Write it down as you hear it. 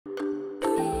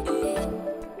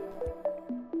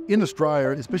In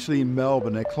Australia, especially in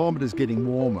Melbourne, our climate is getting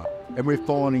warmer, and we're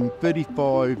finding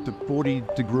 35 to 40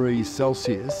 degrees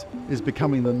Celsius is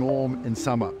becoming the norm in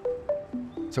summer.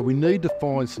 So we need to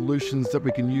find solutions that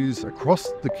we can use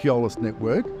across the Keolis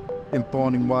network in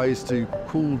finding ways to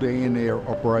cool down our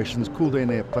operations, cool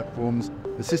down our platforms,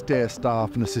 assist our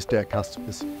staff and assist our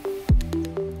customers.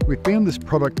 We found this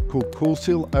product called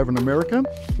CoolSeal over in America.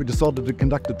 We decided to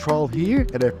conduct a trial here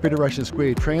at our Federation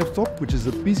Square tram stop, which is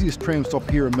the busiest tram stop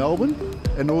here in Melbourne,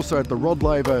 and also at the Rod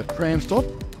Laver tram stop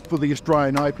for the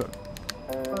Australian Open.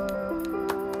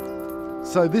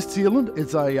 So this sealant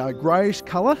is a greyish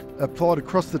colour applied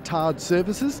across the tarred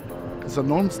surfaces. It's a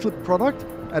non-slip product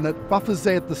and it buffers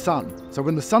out the sun. So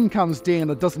when the sun comes down,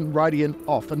 it doesn't radiate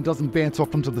off and doesn't bounce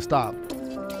off into the start.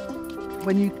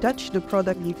 When you touch the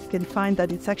product, you can find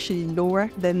that it's actually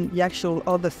lower than the actual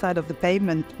other side of the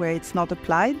pavement where it's not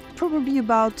applied. Probably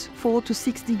about 4 to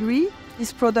 6 degrees.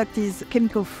 This product is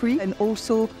chemical-free and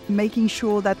also making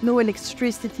sure that no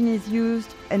electricity is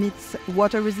used and it's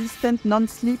water-resistant,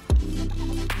 non-slip.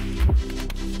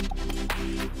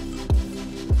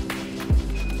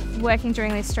 Working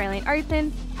during the Australian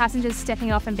Open, passengers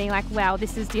stepping off and being like, wow,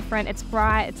 this is different, it's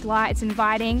bright, it's light, it's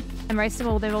inviting. And most of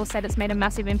all, they've all said it's made a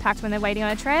massive impact when they're waiting on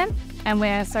a tram. And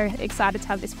we're so excited to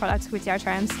have this product with our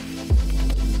trams.